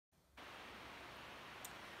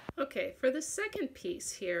Okay, for the second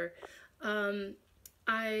piece here,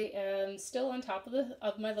 I am still on top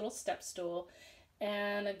of my little step stool,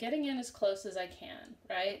 and I'm getting in as close as I can,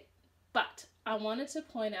 right? But I wanted to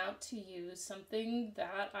point out to you something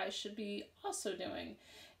that I should be also doing.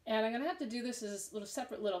 And I'm gonna have to do this as a little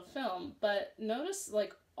separate little film, but notice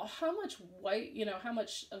like how much white, how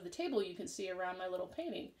much of the table you can see around my little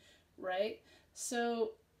painting, right?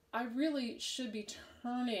 So I really should be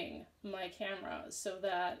turning my camera so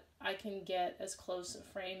that I can get as close a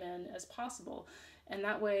frame in as possible. And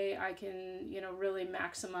that way I can, really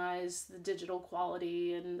maximize the digital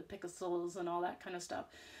quality and the pixels and all that kind of stuff.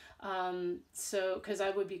 Because I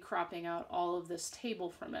would be cropping out all of this table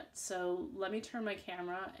from it. So let me turn my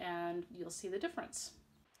camera and you'll see the difference.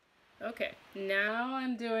 Okay, now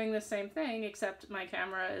I'm doing the same thing, except my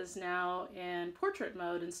camera is now in portrait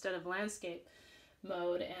mode instead of landscape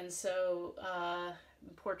mode. And so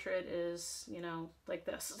portrait is, like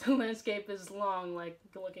this. The landscape is long, like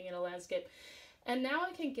looking at a landscape. And now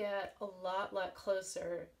I can get a lot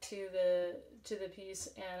closer to the piece,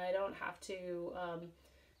 and I don't have to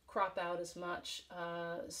crop out as much.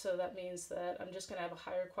 So that means that I'm just gonna have a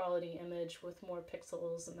higher quality image with more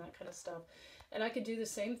pixels and that kind of stuff. And I could do the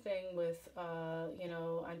same thing with,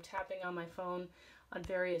 I'm tapping on my phone on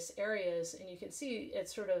various areas, and you can see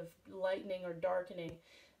it's sort of lightening or darkening.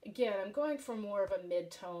 Again, I'm going for more of a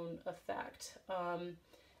mid-tone effect.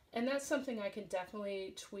 And that's something I can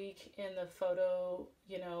definitely tweak in the photo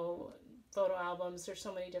albums. There's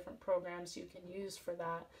so many different programs you can use for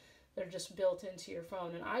that. They're just built into your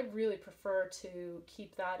phone. And I really prefer to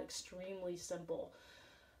keep that extremely simple.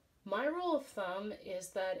 My rule of thumb is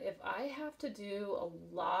that if I have to do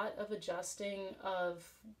a lot of adjusting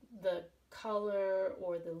of the color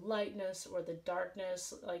or the lightness or the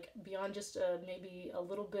darkness, like beyond just maybe a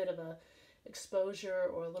little bit of a exposure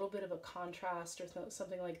or a little bit of a contrast or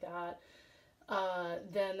something like that,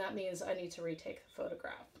 then that means I need to retake the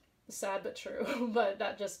photograph. Sad but true, but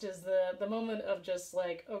that just is the moment of just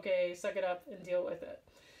like, okay, suck it up and deal with it.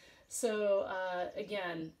 So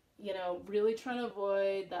again, really trying to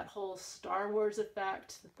avoid that whole Star Wars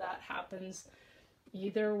effect that happens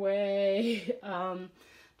either way.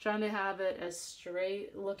 Trying to have it as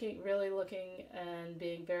straight looking, really looking, and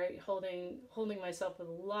being very holding myself with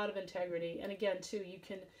a lot of integrity. And again, too,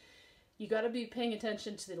 you got to be paying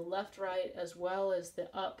attention to the left, right, as well as the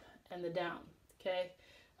up and the down. Okay.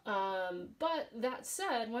 But that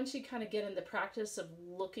said, once you kind of get in the practice of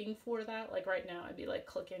looking for that, like right now, I'd be like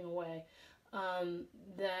clicking away.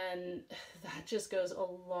 Then that just goes a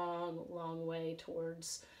long way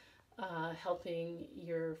towards helping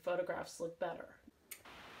your photographs look better.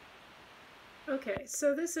 Okay,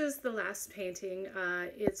 so this is the last painting.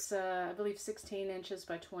 It's, I believe, 16 inches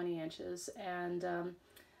by 20 inches. And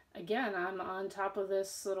again, I'm on top of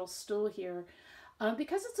this little stool here.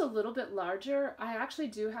 Because it's a little bit larger, I actually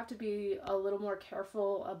do have to be a little more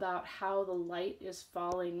careful about how the light is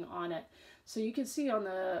falling on it. So you can see on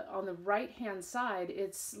the right-hand side,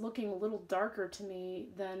 it's looking a little darker to me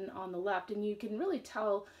than on the left. And you can really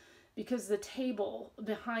tell because the table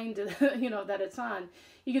behind it, that it's on,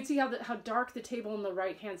 you can see how dark the table on the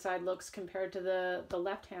right-hand side looks compared to the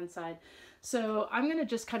left-hand side. So I'm going to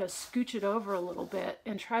just kind of scooch it over a little bit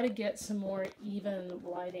and try to get some more even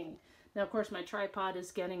lighting. Now, of course, my tripod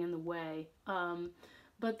is getting in the way,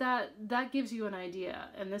 but that gives you an idea.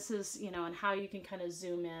 And this is, and how you can kind of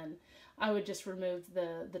zoom in. I would just remove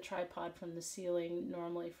the tripod from the ceiling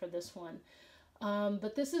normally for this one.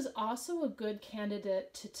 But this is also a good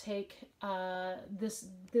candidate to take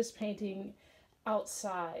this painting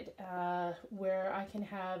outside, where I can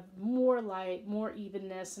have more light, more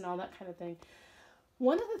evenness, and all that kind of thing.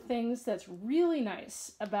 One of the things that's really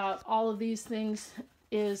nice about all of these things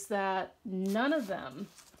is that none of them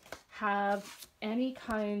have any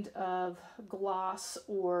kind of gloss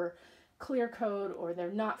or clear coat, or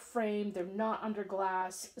they're not framed, they're not under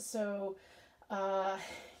glass. So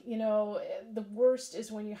the worst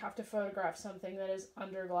is when you have to photograph something that is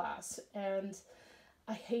under glass. And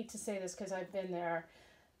I hate to say this because I've been there.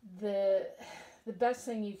 The best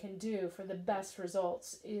thing you can do for the best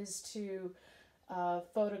results is to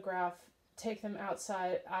take them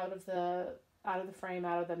outside, out of the frame,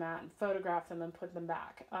 out of the mat, and photograph them and put them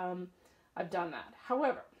back. I've done that.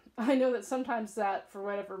 However, I know that sometimes that, for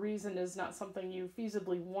whatever reason, is not something you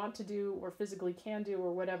feasibly want to do or physically can do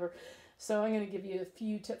or whatever. So I'm going to give you a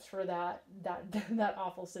few tips for that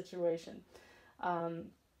awful situation.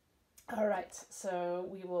 All right, so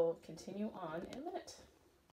we will continue on in a minute.